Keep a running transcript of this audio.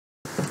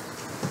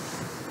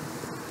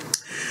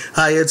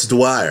Hi, it's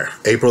Dwyer,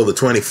 April the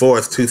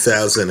 24th,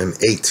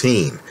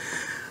 2018.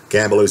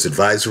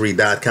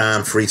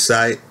 GamblersAdvisory.com, free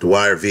site.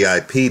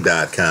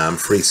 DwyerVIP.com,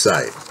 free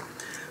site.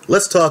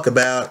 Let's talk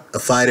about a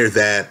fighter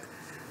that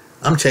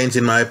I'm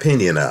changing my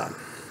opinion on.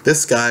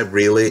 This guy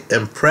really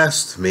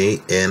impressed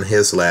me in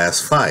his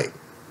last fight.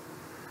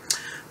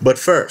 But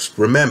first,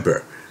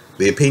 remember,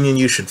 the opinion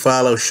you should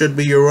follow should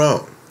be your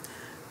own.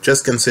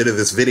 Just consider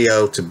this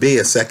video to be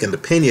a second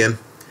opinion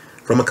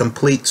from a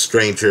complete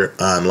stranger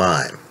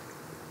online.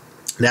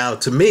 Now,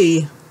 to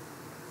me,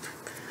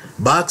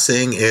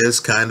 boxing is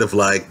kind of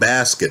like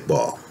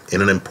basketball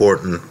in an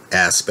important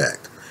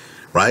aspect,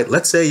 right?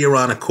 Let's say you're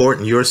on a court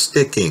and you're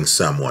sticking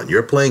someone.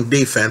 You're playing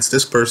defense.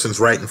 This person's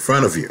right in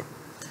front of you.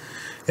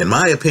 In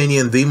my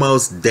opinion, the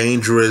most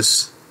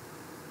dangerous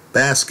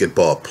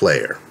basketball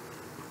player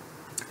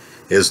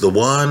is the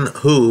one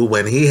who,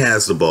 when he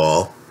has the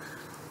ball,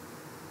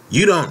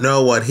 you don't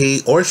know what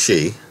he or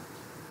she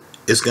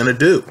is going to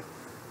do,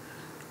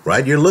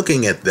 right? You're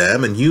looking at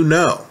them and you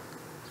know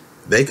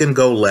they can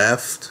go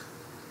left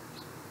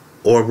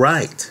or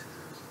right,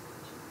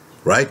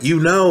 right? You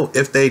know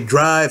if they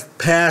drive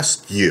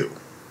past you,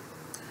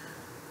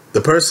 the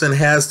person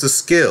has the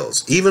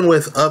skills, even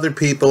with other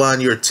people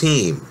on your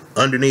team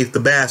underneath the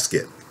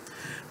basket.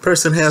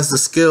 Person has the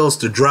skills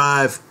to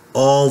drive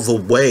all the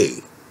way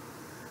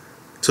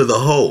to the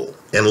hole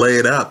and lay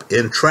it up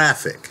in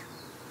traffic,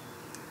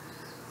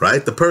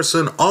 right? The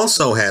person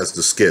also has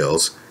the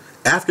skills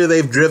after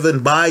they've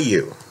driven by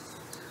you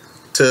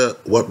to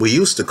what we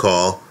used to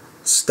call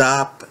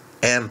stop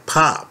and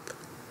pop,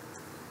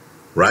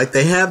 right?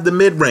 They have the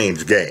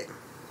mid-range game.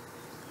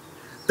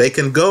 They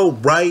can go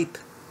right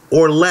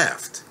or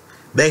left.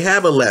 They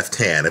have a left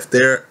hand if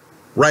they're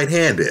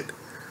right-handed.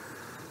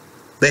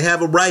 They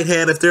have a right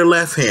hand if they're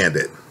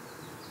left-handed,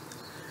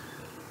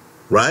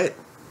 right?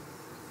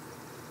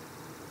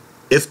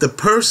 If the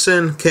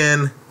person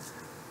can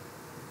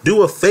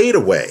do a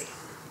fadeaway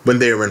when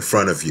they're in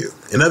front of you.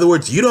 In other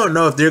words, you don't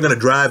know if they're going to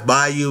drive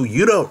by you.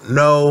 You don't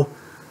know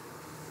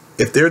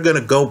if they're going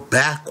to go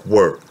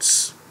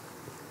backwards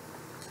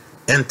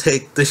and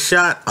take the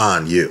shot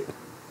on you,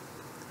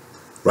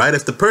 right?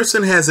 If the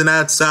person has an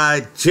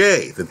outside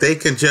J that they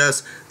can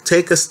just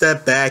take a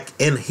step back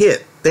and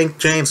hit, think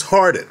James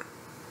Harden,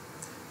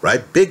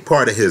 right? Big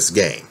part of his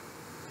game.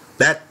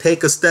 That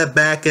take a step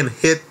back and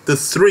hit the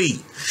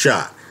three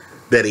shot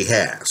that he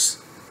has.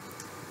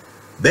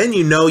 Then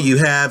you know you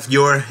have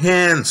your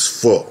hands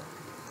full,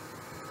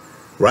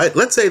 right?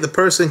 Let's say the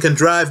person can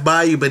drive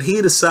by you, but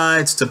he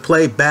decides to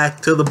play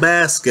back to the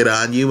basket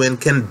on you and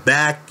can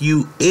back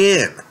you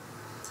in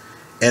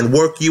and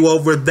work you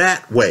over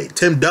that way,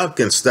 Tim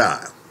Duncan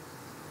style.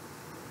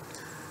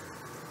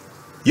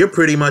 You're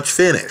pretty much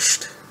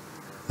finished,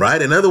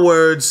 right? In other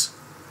words,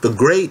 the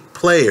great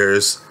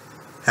players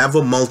have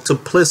a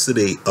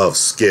multiplicity of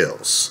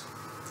skills,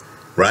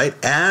 right?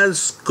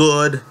 As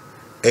good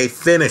a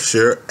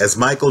finisher as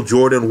Michael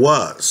Jordan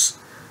was,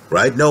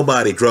 right?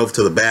 Nobody drove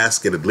to the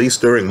basket, at least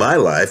during my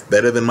life,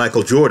 better than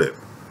Michael Jordan.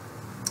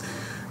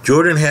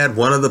 Jordan had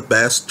one of the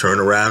best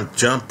turnaround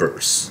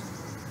jumpers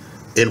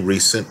in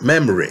recent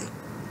memory,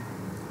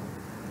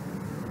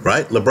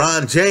 right?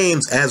 LeBron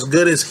James, as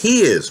good as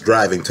he is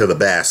driving to the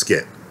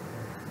basket,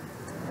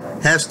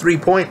 has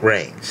three-point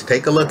range.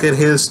 Take a look at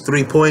his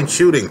three-point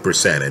shooting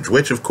percentage,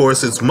 which of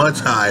course is much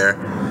higher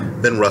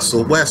than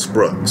Russell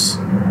Westbrook's.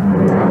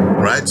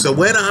 Right? So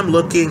when I'm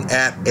looking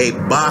at a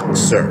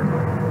boxer,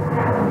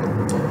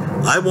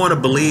 I want to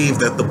believe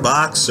that the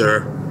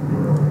boxer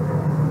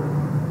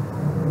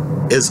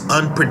is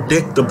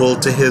unpredictable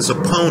to his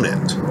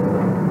opponent.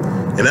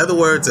 In other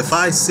words, if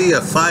I see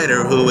a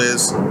fighter who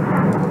is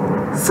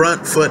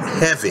front foot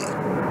heavy,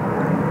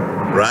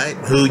 right,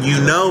 who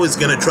you know is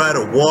going to try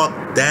to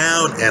walk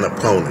down an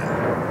opponent,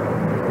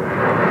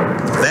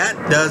 that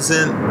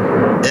doesn't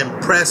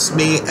impress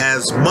me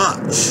as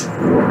much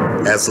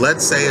as,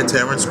 let's say, a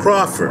Terrence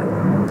Crawford,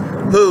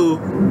 who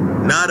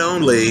not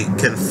only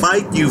can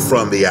fight you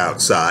from the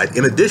outside,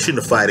 in addition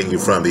to fighting you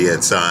from the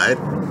inside,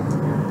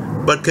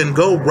 but can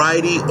go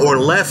righty or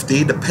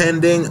lefty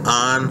depending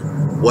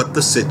on what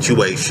the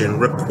situation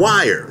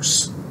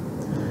requires,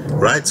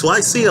 right? So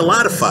I see a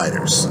lot of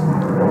fighters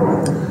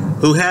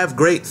who have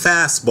great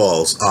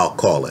fastballs, I'll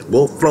call it.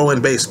 We'll throw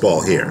in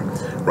baseball here,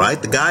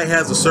 right? The guy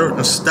has a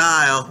certain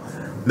style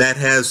that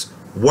has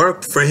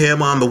worked for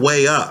him on the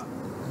way up.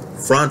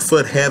 Front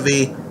foot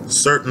heavy,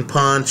 certain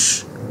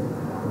punch,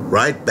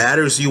 right?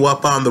 Batters you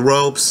up on the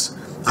ropes.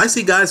 I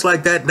see guys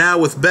like that now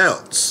with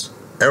belts.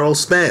 Errol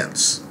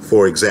Spence,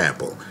 for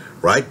example,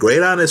 right?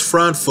 Great on his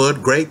front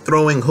foot, great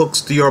throwing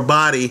hooks to your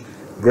body,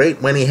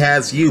 great when he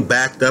has you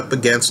backed up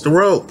against the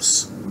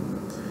ropes.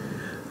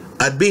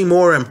 I'd be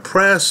more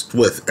impressed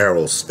with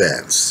Errol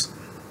Spence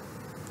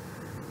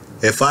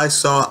if I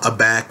saw a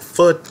back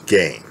foot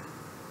game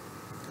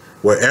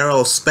where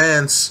Errol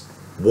Spence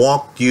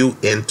walked you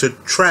into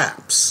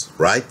traps,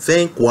 right?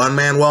 Think Juan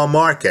Manuel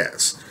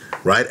Marquez,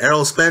 right?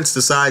 Errol Spence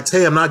decides,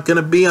 hey, I'm not going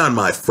to be on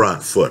my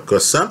front foot,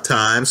 because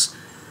sometimes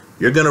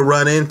you're going to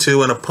run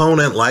into an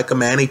opponent like a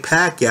Manny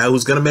Pacquiao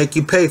who's going to make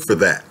you pay for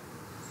that.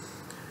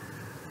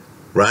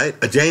 Right?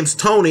 A James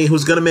Toney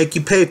who's going to make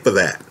you pay for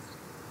that.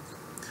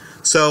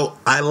 So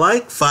I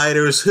like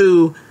fighters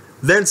who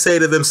then say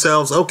to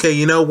themselves, okay,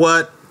 you know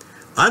what?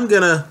 I'm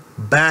going to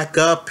back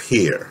up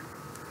here.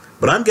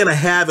 But I'm going to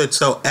have it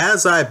so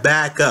as I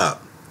back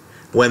up,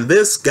 when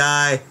this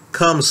guy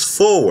comes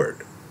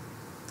forward,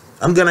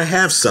 I'm going to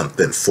have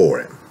something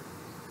for him.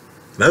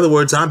 In other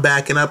words, I'm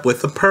backing up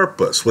with a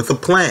purpose, with a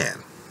plan.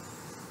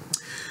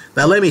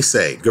 Now let me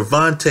say,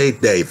 Gervonta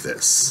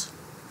Davis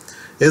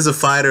is a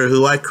fighter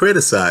who I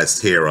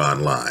criticized here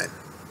online.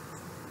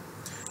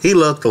 He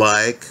looked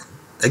like,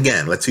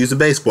 again, let's use a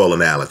baseball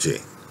analogy.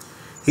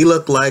 He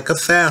looked like a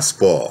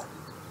fastball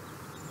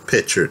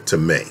pitcher to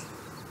me.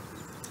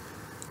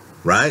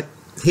 Right?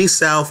 He's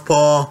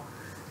southpaw.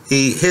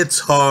 He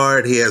hits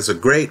hard. He has a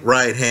great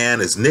right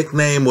hand. His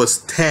nickname was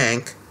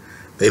Tank.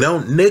 They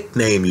don't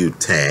nickname you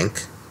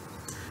Tank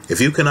if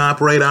you can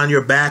operate on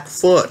your back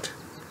foot.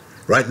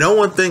 Right? No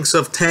one thinks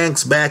of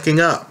tanks backing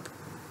up.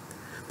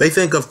 They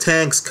think of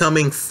tanks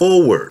coming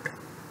forward.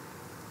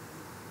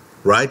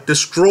 Right?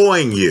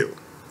 Destroying you.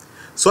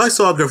 So I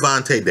saw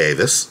Gervonta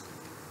Davis.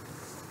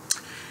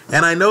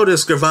 And I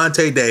noticed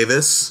Gervonta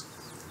Davis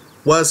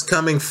was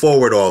coming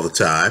forward all the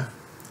time.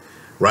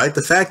 Right?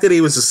 The fact that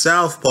he was a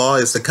southpaw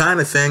is the kind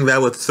of thing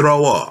that would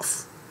throw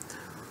off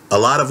a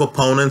lot of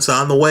opponents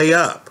on the way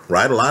up.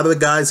 Right? A lot of the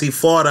guys he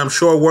fought, I'm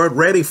sure, weren't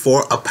ready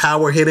for a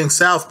power-hitting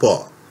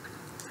southpaw.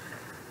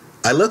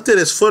 I looked at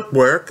his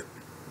footwork,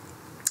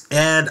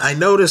 and I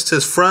noticed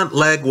his front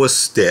leg was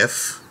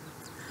stiff.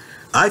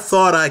 I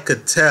thought I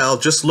could tell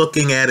just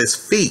looking at his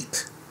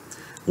feet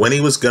when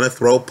he was going to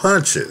throw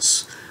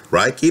punches.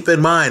 Right? Keep in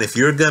mind, if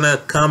you're going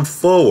to come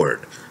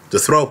forward to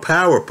throw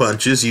power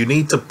punches, you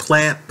need to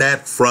plant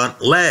that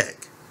front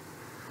leg.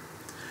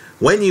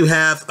 When you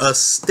have a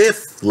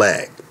stiff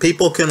leg,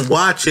 people can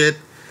watch it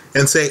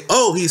and say,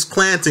 oh, he's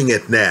planting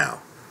it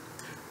now.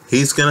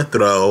 He's going to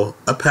throw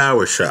a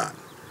power shot.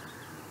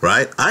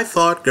 Right? I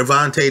thought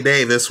Gervonta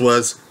Davis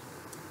was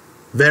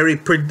very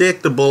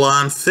predictable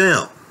on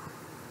film.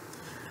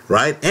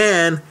 Right?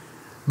 And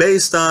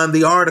based on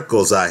the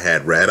articles I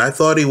had read, I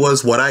thought he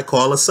was what I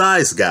call a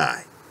size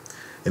guy.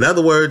 In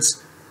other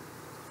words,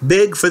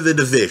 big for the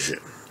division.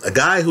 A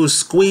guy who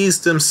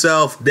squeezed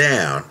himself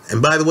down.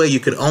 And by the way,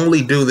 you can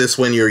only do this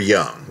when you're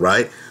young,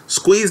 right?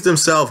 Squeezed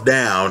himself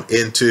down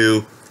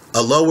into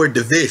a lower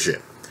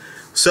division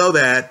so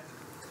that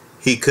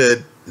he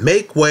could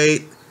make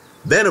weight.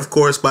 Then, of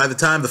course, by the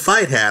time the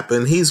fight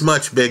happened, he's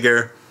much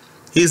bigger.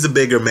 He's the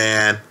bigger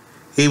man.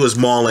 He was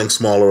mauling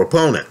smaller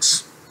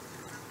opponents.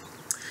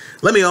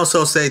 Let me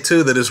also say,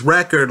 too, that his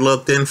record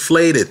looked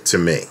inflated to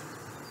me.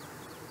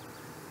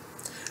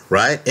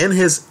 Right? In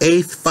his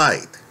 8th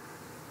fight.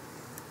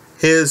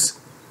 His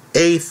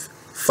 8th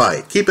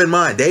fight. Keep in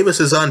mind,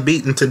 Davis is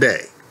unbeaten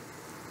today.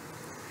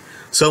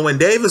 So when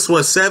Davis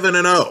was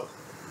 7-0,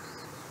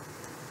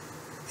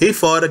 he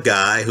fought a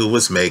guy who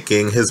was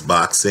making his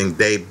boxing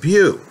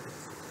debut.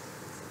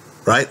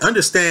 Right?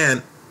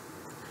 Understand,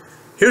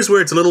 here's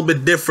where it's a little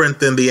bit different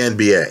than the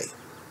NBA.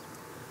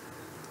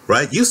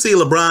 Right? You see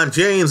LeBron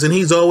James and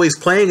he's always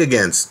playing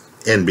against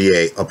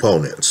NBA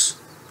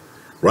opponents.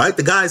 Right?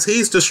 The guys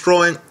he's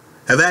destroying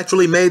have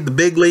actually made the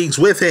big leagues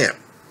with him.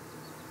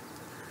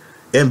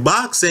 In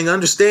boxing,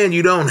 understand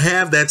you don't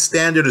have that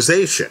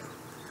standardization.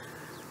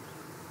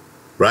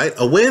 Right?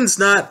 A win's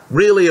not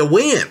really a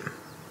win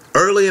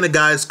early in a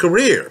guy's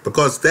career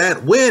because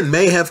that win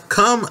may have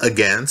come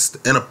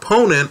against an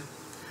opponent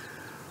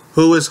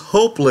who is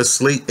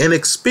hopelessly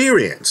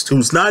inexperienced,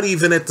 who's not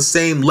even at the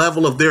same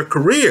level of their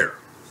career.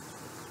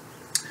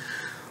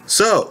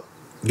 So,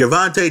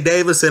 Gervonta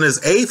Davis in his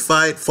 8th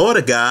fight fought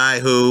a guy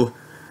who,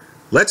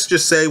 let's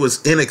just say, was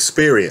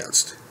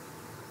inexperienced.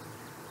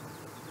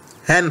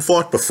 Hadn't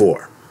fought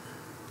before.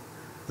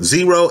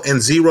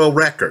 0-0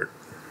 record.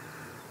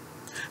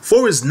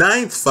 For his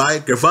 9th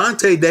fight,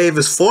 Gervonta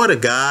Davis fought a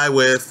guy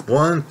with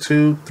 1,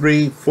 2,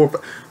 3, 4,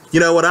 5. You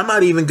know what? I'm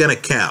not even going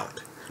to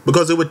count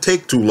because it would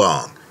take too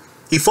long.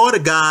 He fought a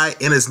guy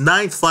in his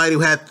 9th fight who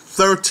had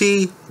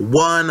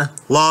 31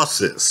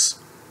 losses.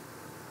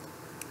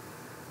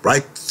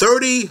 Right?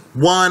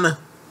 31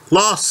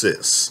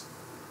 losses.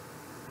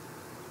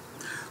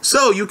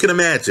 So you can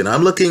imagine,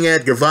 I'm looking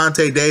at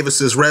Gervonta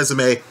Davis's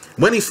resume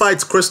when he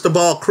fights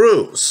Cristobal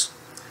Cruz.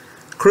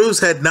 Cruz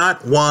had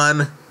not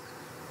won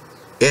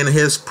in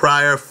his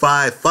prior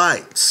 5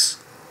 fights.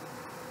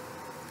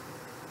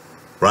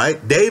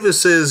 Right?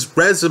 Davis's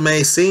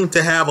resume seemed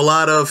to have a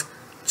lot of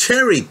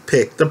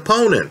cherry-picked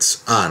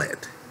opponents on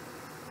it.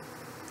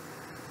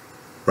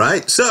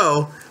 Right?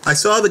 So, I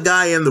saw the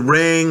guy in the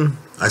ring.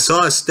 I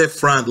saw a stiff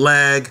front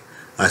leg.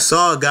 I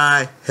saw a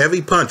guy,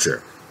 heavy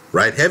puncher.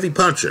 Right? Heavy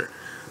puncher.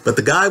 But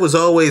the guy was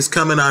always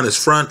coming on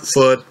his front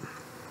foot.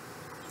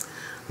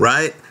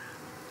 Right?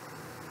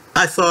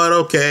 I thought,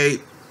 okay,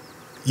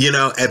 you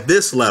know, at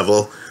this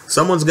level,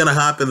 someone's going to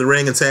hop in the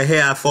ring and say,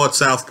 hey, I fought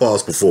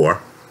southpaws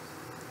before.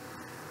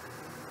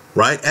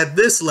 Right? At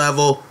this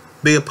level,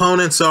 the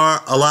opponents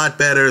are a lot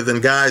better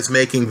than guys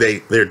making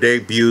their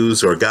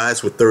debuts or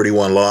guys with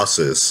 31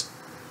 losses,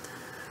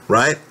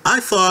 right? I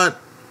thought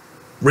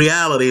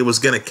reality was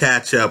going to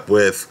catch up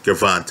with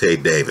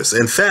Gervonta Davis.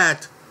 In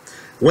fact,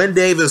 when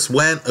Davis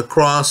went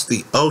across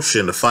the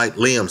ocean to fight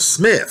Liam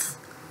Smith,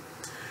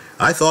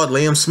 I thought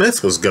Liam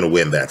Smith was going to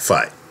win that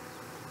fight,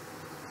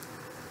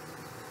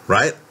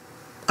 right?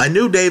 I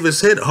knew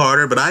Davis hit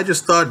harder, but I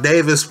just thought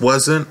Davis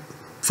wasn't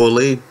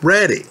fully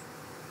ready.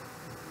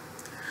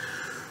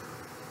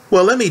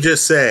 Well, let me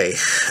just say,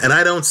 and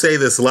I don't say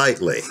this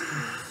lightly,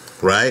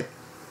 right?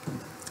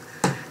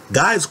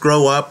 Guys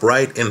grow up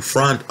right in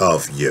front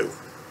of you.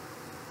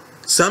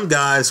 Some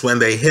guys, when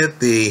they hit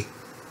the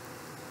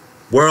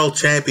world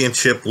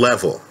championship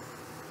level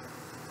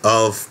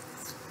of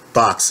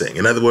boxing,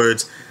 in other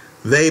words,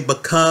 they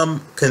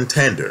become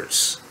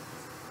contenders.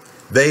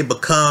 They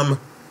become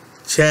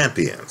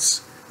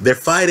champions. They're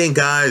fighting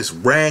guys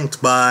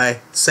ranked by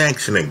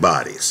sanctioning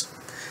bodies.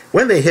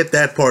 When they hit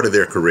that part of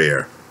their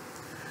career,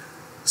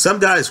 some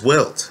guys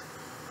wilt,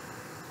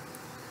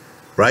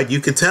 right? You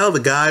could tell the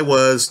guy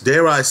was,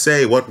 dare I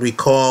say, what we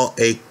call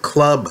a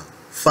club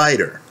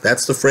fighter.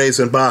 That's the phrase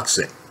in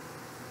boxing.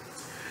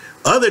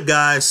 Other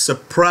guys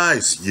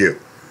surprise you,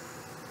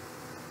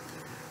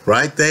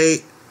 right?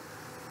 They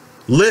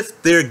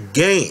lift their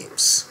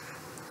games.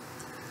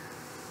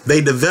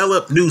 They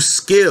develop new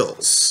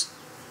skills.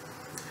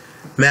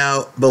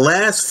 Now, the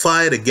last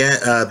fight again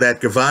that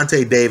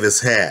Gervonta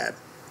Davis had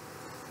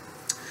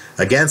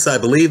against, I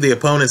believe the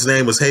opponent's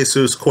name was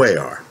Jesus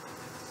Cuellar,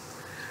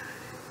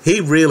 he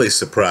really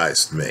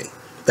surprised me.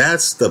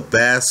 That's the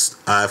best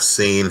I've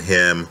seen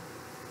him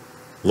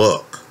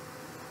look.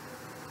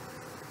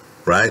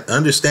 Right?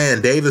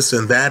 Understand, Davis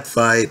in that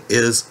fight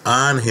is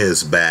on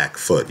his back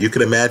foot. You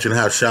can imagine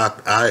how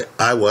shocked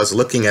I was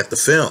looking at the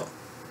film.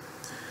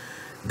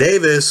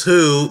 Davis,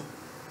 who,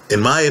 in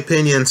my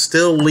opinion,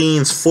 still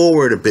leans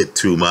forward a bit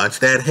too much.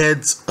 That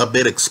head's a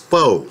bit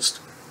exposed.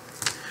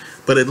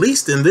 But at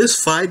least in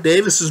this fight,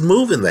 Davis is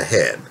moving the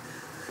head.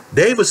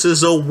 Davis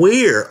is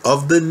aware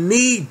of the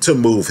need to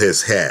move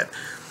his head.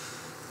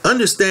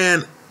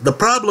 Understand, the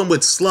problem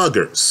with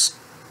sluggers,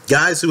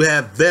 guys who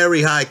have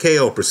very high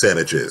KO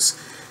percentages,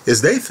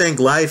 is they think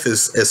life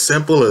is as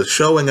simple as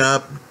showing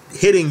up,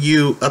 hitting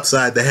you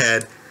upside the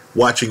head,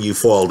 watching you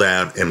fall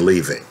down, and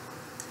leaving.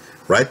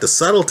 Right? The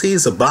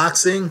subtleties of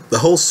boxing, the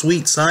whole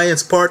sweet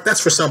science part, that's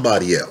for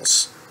somebody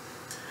else.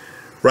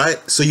 Right?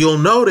 So you'll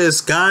notice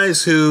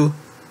guys who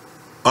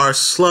are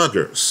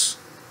sluggers,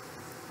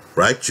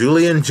 right?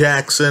 Julian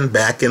Jackson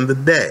back in the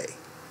day,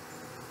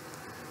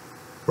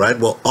 right,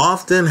 will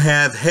often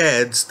have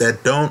heads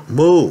that don't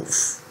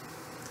move.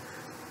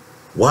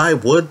 Why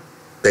would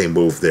they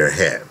move their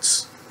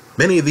heads?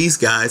 Many of these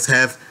guys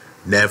have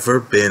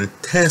never been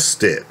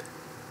tested,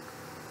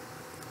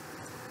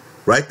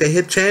 right? They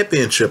hit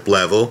championship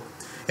level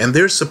and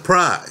they're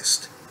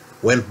surprised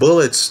when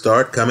bullets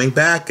start coming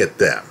back at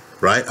them,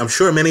 right? I'm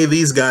sure many of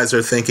these guys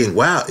are thinking,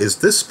 wow, is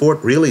this sport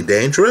really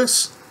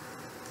dangerous?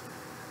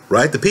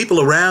 Right? The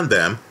people around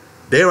them,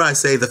 dare I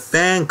say the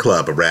fan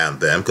club around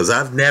them, because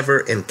I've never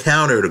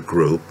encountered a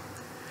group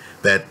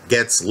that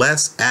gets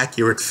less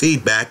accurate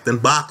feedback than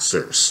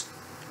boxers,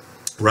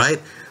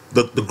 right?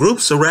 The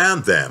groups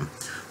around them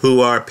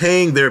who are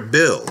paying their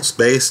bills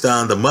based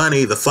on the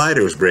money the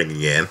fighter's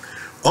bringing in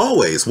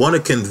always want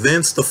to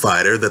convince the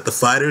fighter that the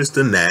fighter's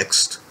the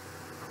next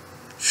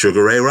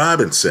Sugar Ray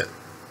Robinson.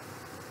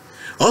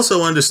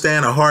 Also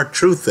understand a hard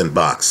truth in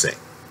boxing,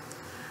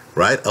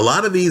 right? A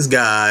lot of these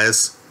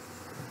guys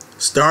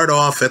start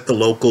off at the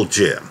local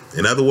gym.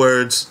 In other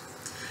words,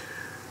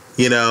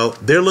 you know,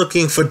 they're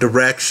looking for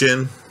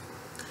direction.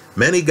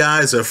 Many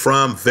guys are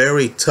from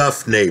very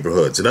tough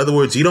neighborhoods. In other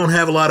words, you don't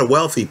have a lot of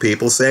wealthy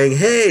people saying,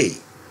 hey,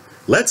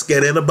 let's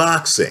get into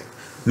boxing.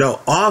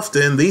 No,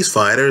 often these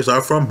fighters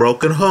are from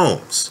broken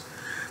homes.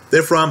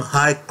 They're from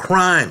high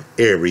crime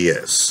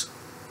areas.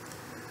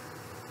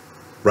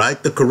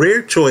 Right? The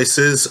career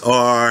choices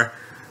are,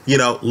 you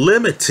know,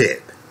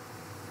 limited.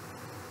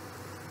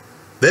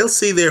 They'll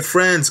see their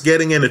friends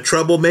getting into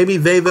trouble. Maybe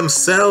they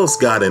themselves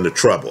got into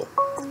trouble.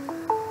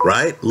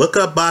 Right? Look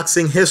up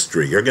boxing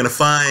history. You're going to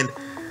find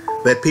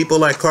that people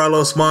like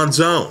Carlos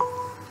Monzon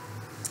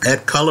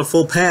had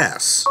colorful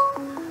pasts.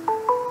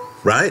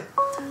 Right?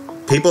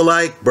 People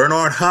like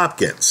Bernard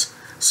Hopkins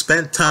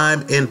spent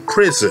time in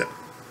prison.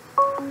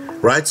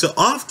 Right? So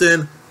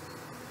often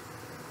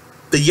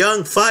the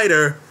young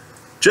fighter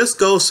just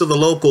goes to the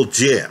local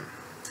gym,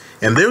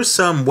 and there's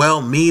some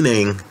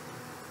well-meaning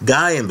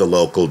guy in the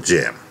local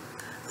gym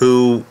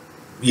who,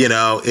 you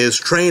know, is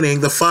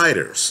training the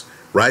fighters,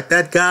 right?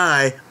 That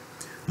guy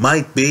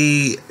might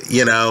be,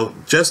 you know,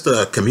 just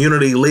a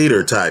community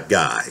leader type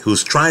guy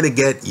who's trying to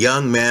get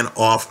young men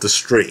off the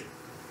street,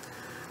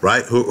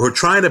 right? Who are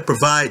trying to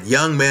provide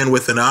young men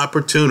with an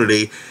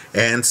opportunity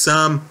and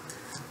some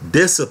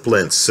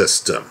discipline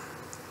system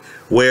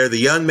where the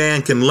young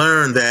man can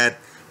learn that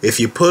if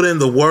you put in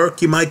the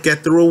work, you might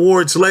get the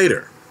rewards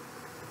later.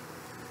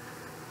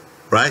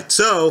 Right?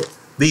 So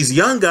these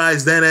young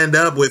guys then end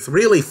up with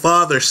really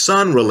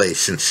father-son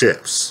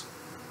relationships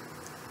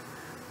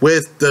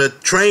with the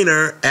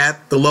trainer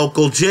at the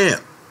local gym.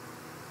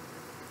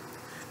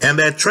 And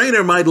that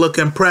trainer might look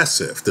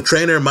impressive. The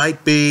trainer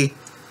might be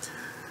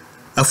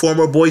a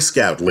former Boy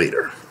Scout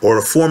leader or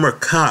a former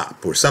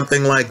cop or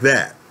something like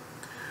that,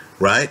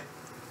 right?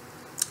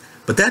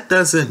 But that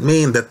doesn't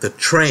mean that the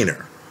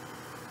trainer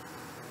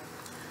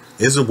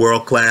is a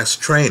world-class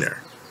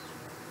trainer.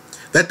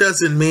 That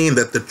doesn't mean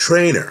that the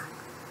trainer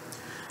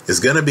is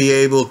going to be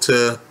able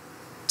to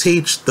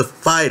teach the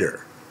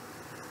fighter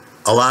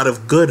a lot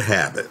of good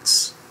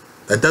habits.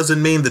 That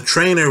doesn't mean the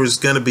trainer is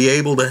going to be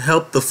able to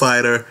help the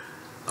fighter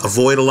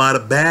avoid a lot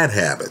of bad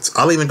habits.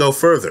 I'll even go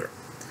further.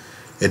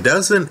 It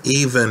doesn't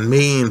even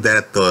mean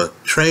that the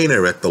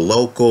trainer at the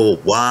local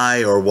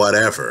Y or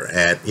whatever,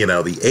 at, the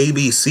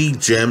ABC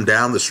gym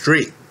down the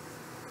street,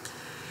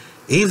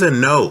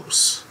 even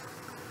knows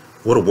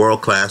what a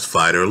world-class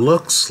fighter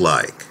looks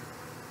like.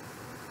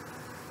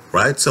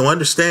 Right? So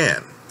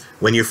understand,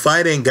 when you're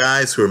fighting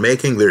guys who are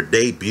making their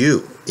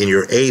debut in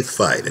your 8th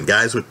fight and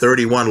guys with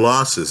 31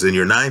 losses in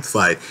your 9th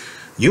fight,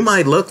 you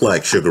might look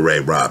like Sugar Ray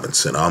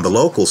Robinson on the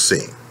local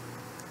scene.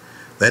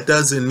 That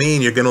doesn't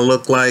mean you're going to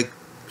look like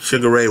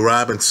Sugar Ray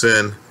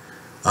Robinson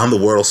on the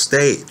world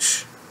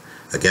stage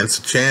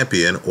against a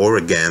champion or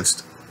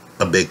against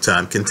a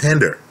big-time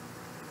contender.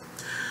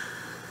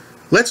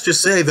 Let's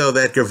just say, though,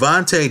 that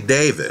Gervonta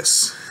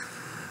Davis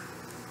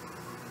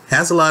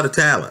has a lot of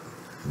talent.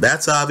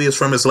 That's obvious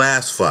from his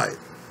last fight.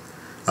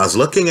 I was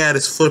looking at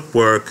his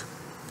footwork.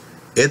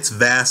 It's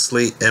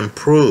vastly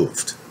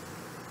improved.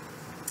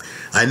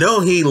 I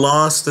know he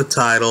lost the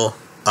title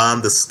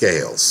on the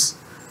scales,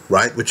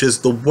 right? Which is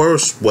the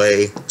worst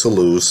way to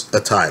lose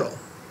a title,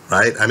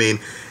 right? I mean,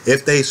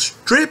 if they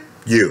strip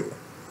you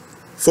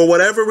for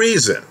whatever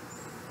reason,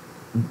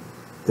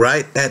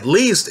 right, at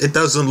least it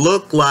doesn't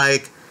look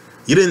like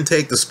you didn't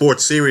take the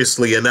sport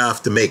seriously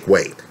enough to make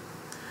weight,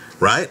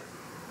 right?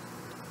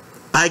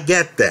 I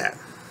get that.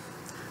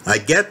 I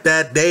get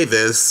that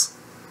Davis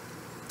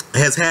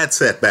has had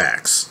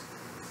setbacks.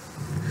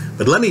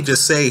 But let me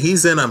just say,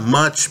 he's in a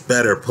much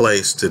better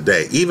place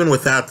today, even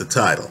without the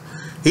title.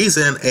 He's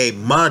in a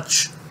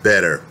much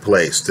better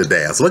place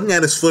today. I was looking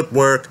at his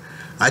footwork.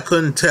 I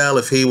couldn't tell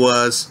if he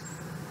was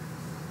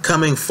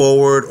coming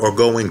forward or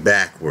going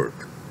backward,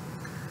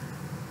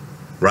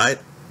 right?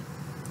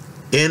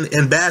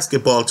 In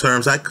basketball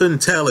terms, I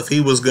couldn't tell if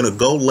he was going to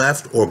go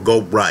left or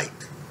go right.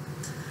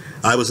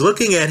 I was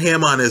looking at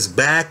him on his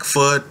back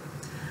foot.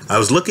 I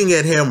was looking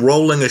at him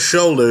rolling his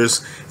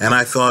shoulders, and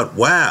I thought,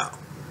 wow,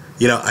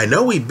 I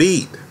know he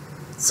beat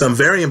some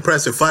very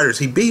impressive fighters.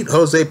 He beat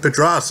Jose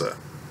Pedraza,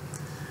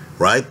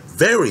 right?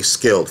 Very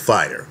skilled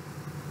fighter,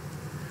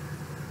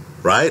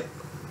 right?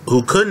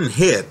 Who couldn't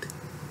hit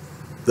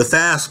the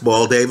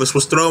fastball Davis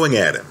was throwing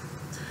at him.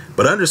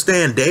 But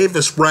understand,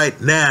 Davis right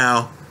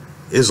now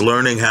is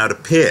learning how to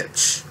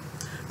pitch,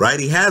 right?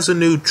 He has a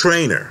new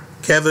trainer,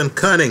 Kevin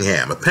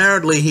Cunningham.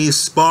 Apparently he's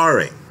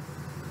sparring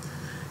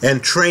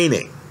and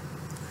training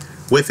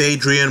with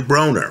Adrian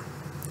Broner,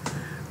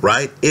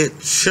 right?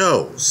 It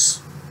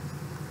shows,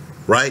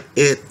 right?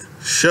 It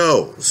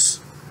shows.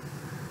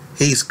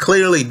 He's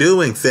clearly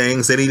doing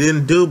things that he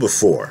didn't do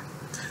before.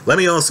 Let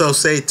me also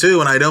say, too,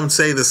 and I don't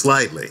say this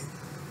lightly,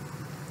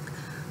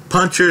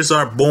 punchers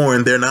are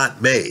born, they're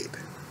not made,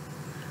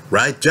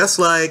 right? Just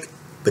like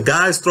the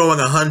guys throwing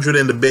 100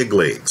 in the big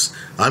leagues.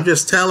 I'm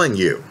just telling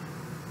you,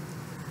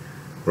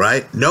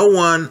 right? No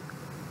one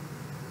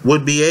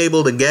would be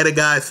able to get a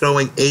guy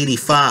throwing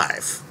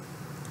 85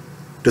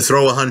 to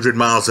throw 100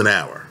 miles an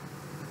hour.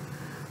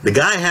 The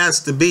guy has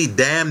to be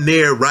damn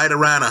near right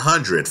around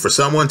 100 for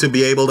someone to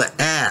be able to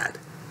add,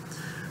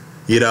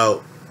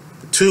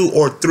 2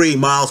 or 3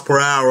 miles per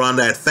hour on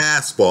that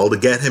fastball to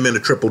get him into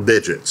triple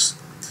digits.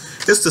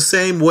 It's the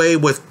same way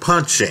with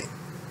punching,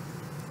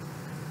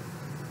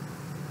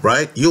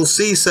 right? You'll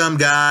see some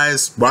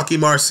guys, Rocky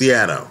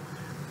Marciano,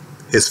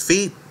 his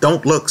feet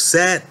don't look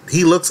set.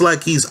 He looks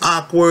like he's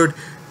awkward.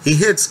 He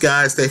hits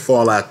guys, they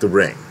fall out the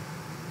ring.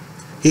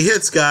 He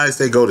hits guys,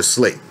 they go to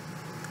sleep,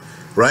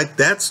 right?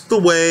 That's the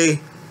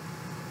way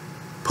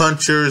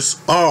punchers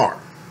are,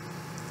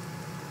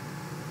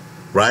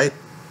 right?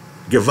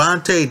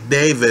 Gervonta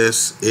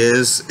Davis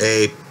is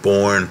a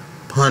born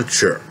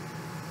puncher.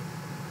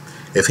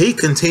 If he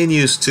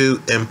continues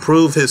to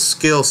improve his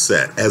skill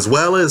set as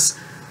well as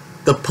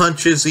the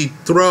punches he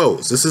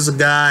throws, this is a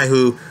guy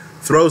who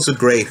throws a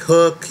great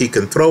hook. He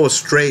can throw a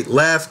straight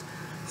left.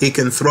 He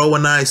can throw a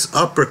nice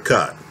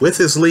uppercut with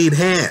his lead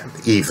hand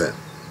even,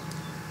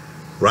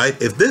 right?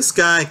 If this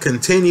guy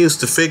continues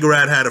to figure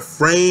out how to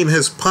frame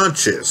his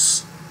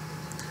punches,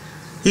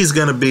 he's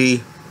going to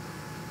be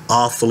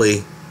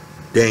awfully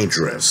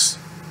dangerous.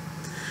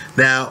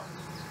 Now,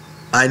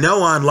 I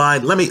know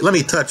online, let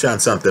me touch on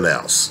something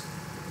else,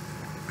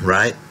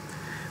 right?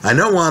 I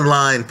know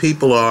online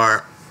people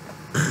are,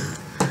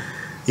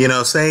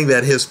 saying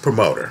that his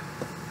promoter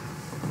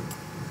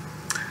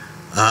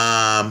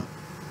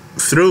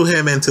threw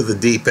him into the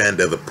deep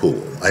end of the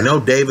pool. I know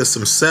Davis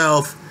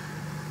himself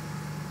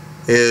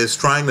is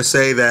trying to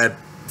say that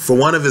for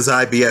one of his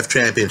IBF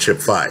championship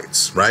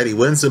fights, right, he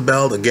wins the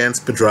belt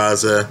against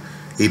Pedraza,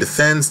 he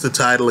defends the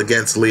title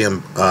against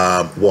Liam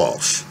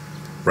Walsh,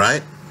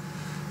 right?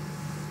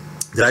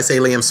 Did I say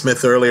Liam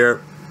Smith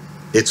earlier?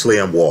 It's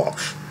Liam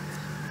Walsh.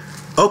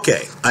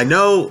 Okay, I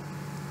know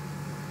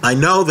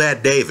that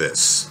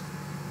Davis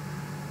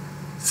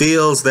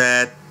feels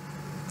that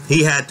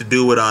he had to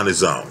do it on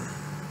his own,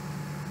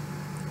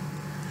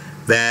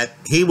 that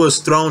he was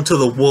thrown to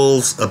the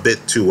wolves a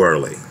bit too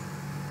early,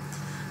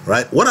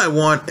 right? What I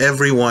want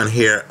everyone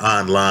here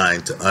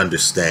online to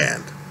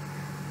understand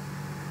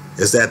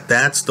is that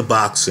that's the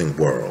boxing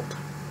world,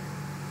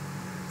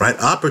 right?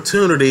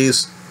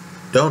 Opportunities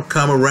don't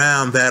come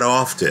around that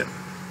often,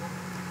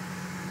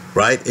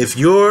 right? If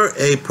you're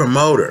a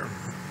promoter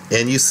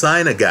and you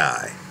sign a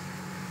guy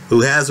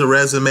who has a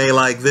resume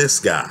like this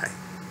guy,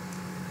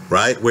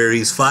 right, where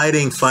he's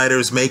fighting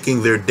fighters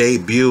making their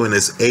debut in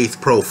his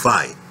 8th pro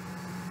fight,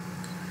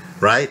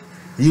 right?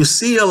 You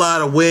see a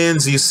lot of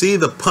wins, you see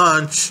the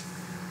punch,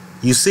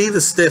 you see the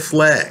stiff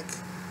leg,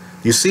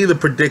 you see the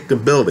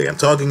predictability. I'm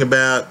talking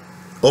about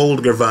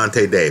old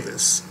Gervonta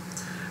Davis,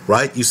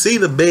 right? You see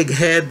the big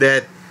head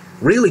that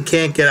really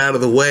can't get out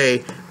of the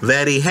way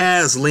that he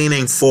has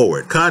leaning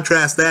forward.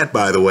 Contrast that,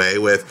 by the way,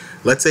 with,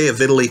 let's say, a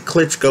Vitaly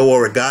Klitschko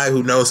or a guy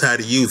who knows how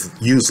to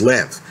use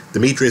length,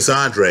 Demetrius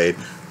Andrade,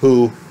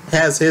 who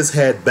has his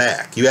head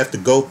back. You have to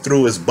go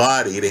through his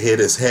body to hit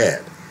his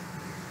head,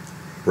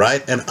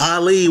 right? And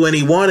Ali, when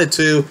he wanted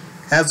to,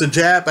 has the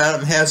jab out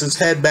and has his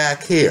head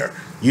back here.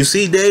 You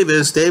see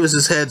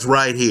Davis's head's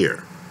right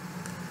here,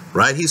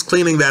 right? He's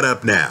cleaning that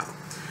up now.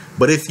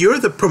 But if you're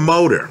the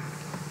promoter,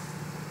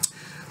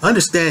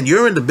 understand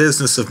you're in the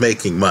business of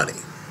making money,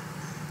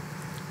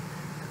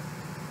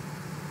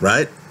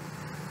 right?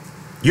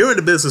 You're in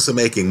the business of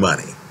making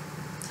money.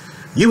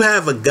 You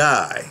have a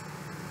guy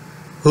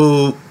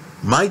who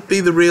might be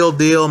the real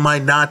deal,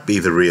 might not be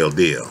the real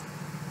deal.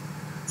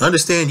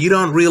 Understand, you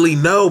don't really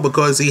know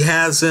because he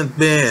hasn't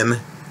been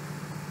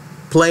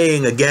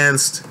playing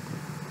against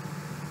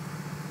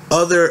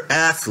other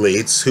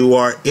athletes who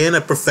are in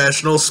a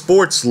professional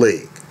sports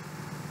league,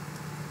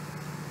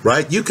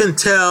 right? You can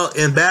tell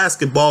in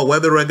basketball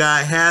whether a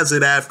guy has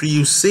it after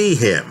you see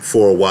him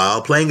for a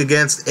while playing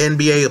against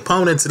NBA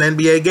opponents in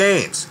NBA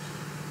games.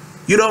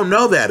 You don't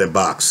know that in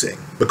boxing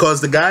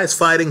because the guy's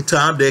fighting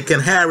Tom, Dick,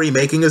 and Harry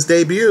making his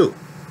debut,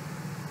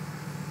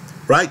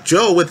 right?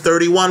 Joe with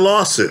 31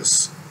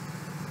 losses.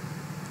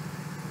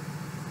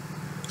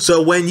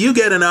 So when you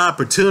get an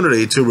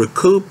opportunity to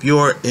recoup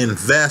your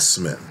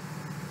investment,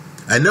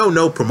 I know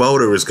no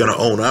promoter is going to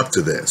own up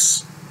to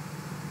this,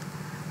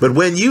 but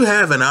when you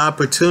have an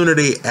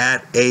opportunity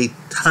at a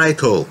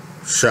title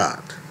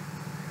shot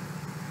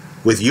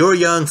with your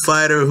young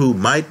fighter who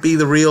might be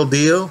the real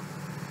deal,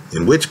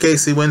 in which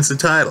case he wins the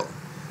title,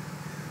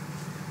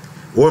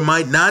 or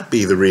might not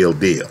be the real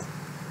deal,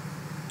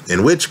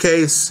 in which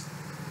case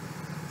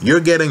you're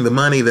getting the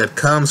money that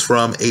comes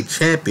from a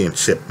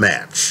championship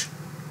match,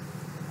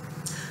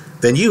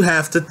 then you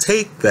have to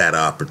take that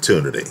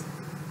opportunity,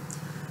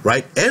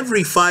 right?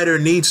 Every fighter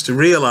needs to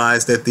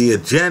realize that the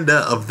agenda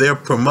of their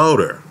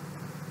promoter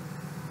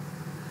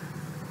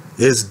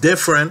is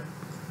different,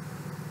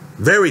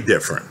 very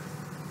different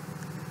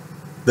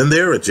than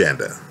their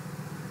agenda,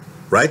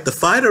 right? The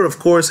fighter, of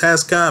course,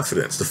 has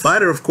confidence. The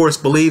fighter, of course,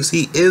 believes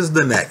he is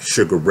the next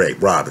Sugar Ray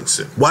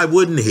Robinson. Why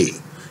wouldn't he?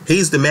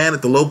 He's the man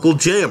at the local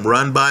gym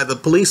run by the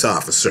police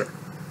officer,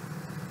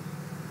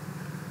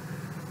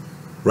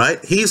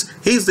 right? He's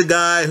the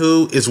guy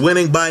who is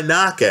winning by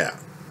knockout.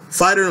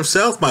 Fighter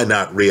himself might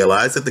not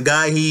realize that the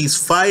guy he's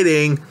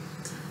fighting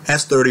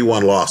has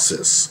 31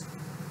 losses,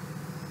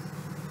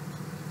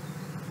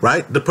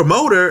 right? The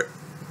promoter,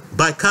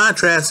 by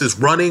contrast, is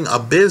running a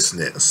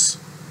business.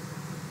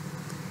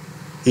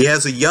 He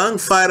has a young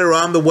fighter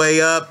on the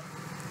way up.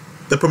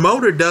 The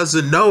promoter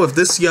doesn't know if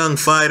this young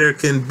fighter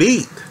can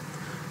beat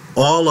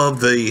all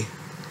of the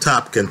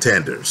top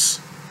contenders,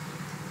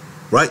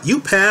 right? You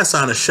pass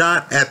on a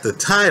shot at the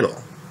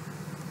title,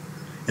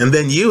 and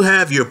then you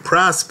have your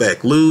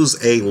prospect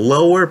lose a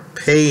lower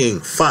paying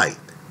fight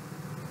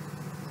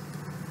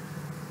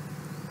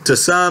to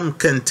some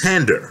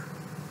contender,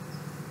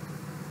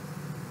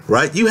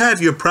 right? You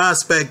have your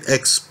prospect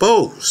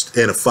exposed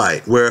in a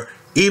fight where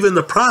even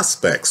the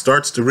prospect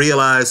starts to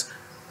realize,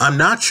 I'm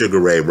not Sugar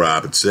Ray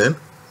Robinson.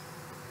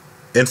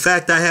 In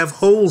fact, I have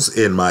holes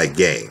in my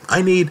game.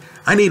 I need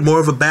more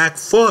of a back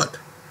foot.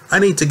 I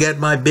need to get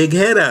my big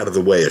head out of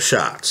the way of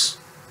shots,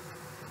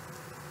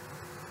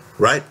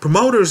 right?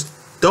 Promoters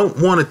don't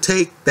want to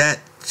take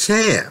that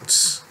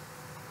chance.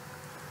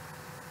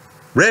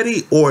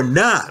 Ready or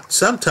not,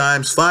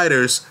 sometimes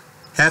fighters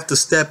have to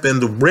step in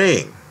the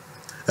ring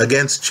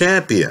against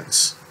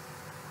champions,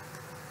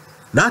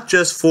 not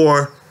just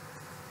for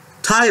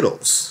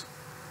titles,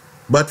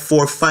 but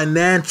for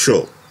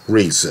financial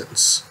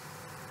reasons,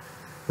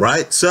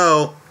 right?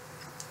 So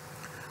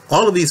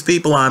all of these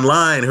people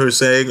online who are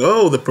saying,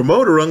 oh, the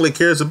promoter only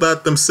cares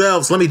about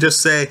themselves, let me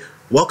just say,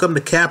 welcome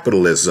to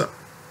capitalism.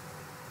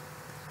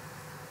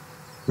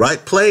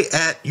 right? Play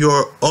at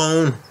your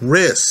own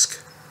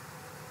risk.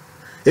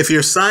 If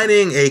you're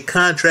signing a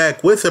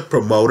contract with a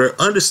promoter,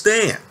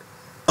 understand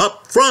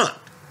up front,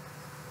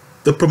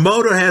 the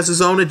promoter has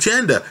his own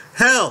agenda.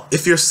 Hell,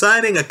 if you're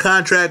signing a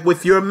contract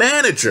with your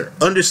manager,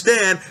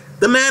 understand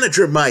the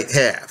manager might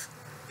have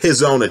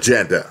his own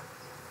agenda.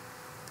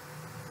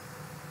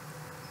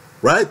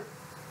 Right?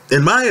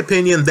 In my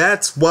opinion,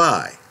 that's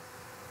why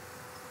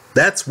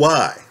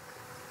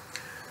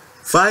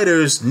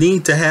fighters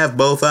need to have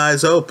both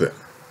eyes open.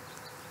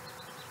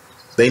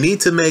 They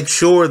need to make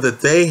sure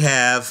that they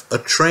have a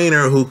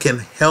trainer who can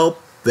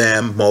help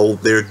them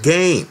mold their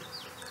game.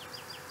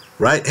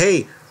 Right?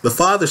 Hey, the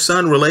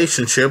father-son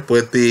relationship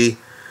with the,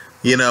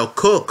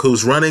 cook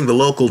who's running the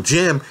local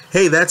gym,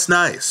 hey, that's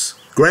nice.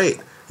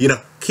 Great.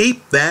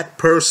 Keep that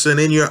person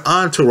in your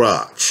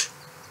entourage.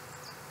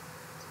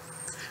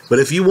 But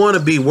if you want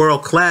to be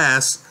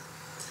world-class,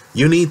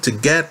 you need to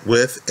get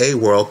with a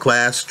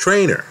world-class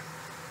trainer.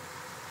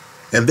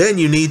 And then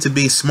you need to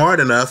be smart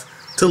enough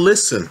to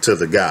listen to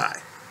the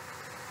guy.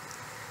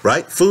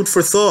 Right? Food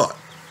for thought.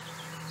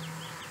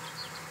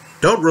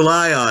 Don't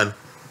rely on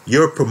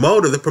your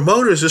promoter. The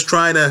promoter is just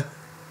trying to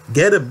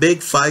get a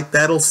big fight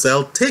that'll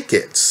sell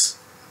tickets.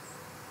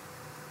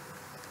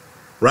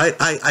 Right?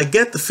 I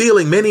get the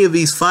feeling many of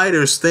these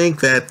fighters think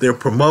that their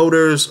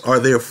promoters are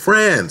their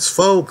friends.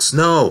 Folks,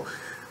 no.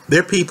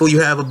 They're people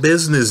you have a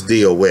business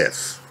deal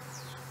with.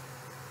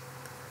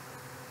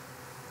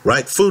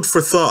 Right? Food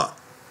for thought.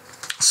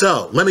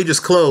 So, let me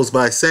just close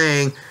by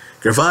saying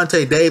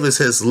Gervonta Davis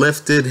has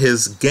lifted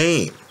his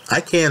game. I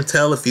can't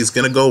tell if he's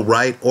going to go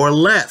right or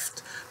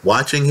left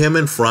watching him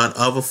in front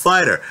of a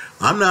fighter.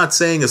 I'm not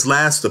saying his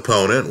last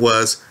opponent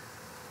was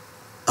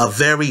a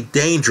very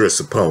dangerous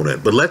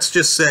opponent, but let's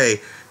just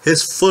say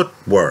his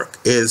footwork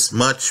is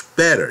much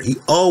better. He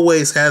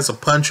always has a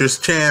puncher's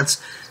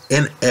chance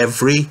in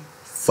every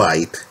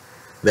fight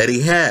that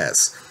he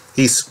has.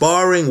 He's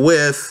sparring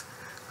with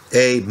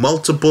a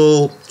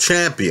multiple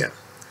champion,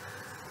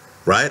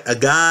 right? A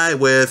guy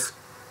with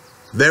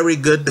very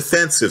good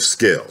defensive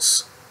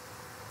skills.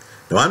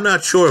 Now, I'm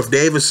not sure if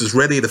Davis is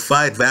ready to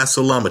fight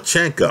Vasyl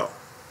Lomachenko,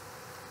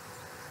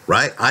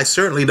 right? I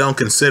certainly don't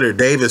consider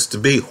Davis to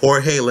be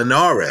Jorge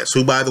Linares,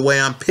 who, by the way,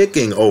 I'm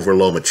picking over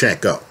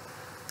Lomachenko,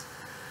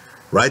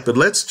 right? But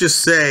let's just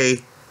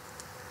say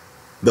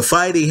the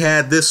fight he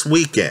had this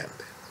weekend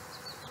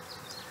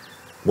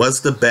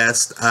was the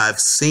best I've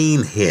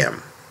seen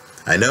him.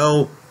 I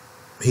know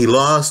he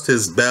lost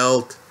his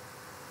belt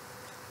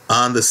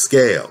on the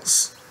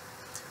scales,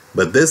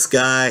 but this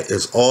guy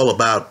is all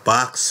about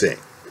boxing.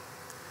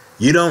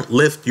 You don't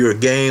lift your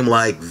game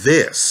like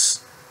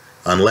this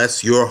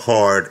unless you're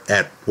hard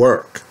at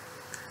work,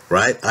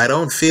 right? I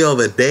don't feel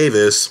that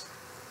Davis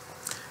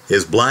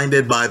is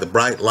blinded by the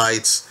bright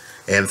lights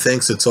and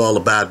thinks it's all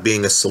about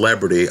being a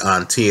celebrity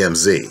on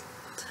TMZ,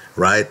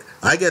 right?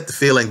 I get the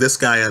feeling this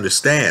guy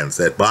understands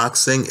that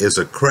boxing is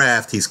a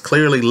craft. He's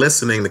clearly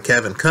listening to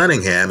Kevin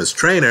Cunningham, his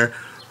trainer,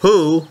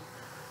 who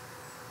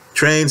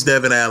trains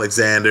Devin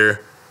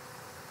Alexander,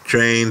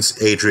 trains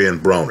Adrian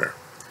Broner,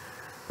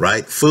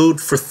 right?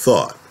 Food for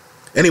thought.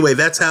 Anyway,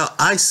 that's how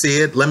I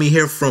see it. Let me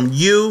hear from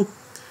you.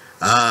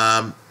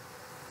 I'm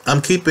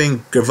keeping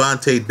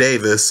Gervonta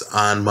Davis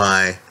on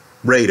my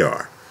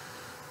radar.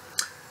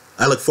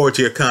 I look forward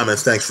to your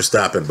comments. Thanks for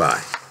stopping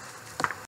by.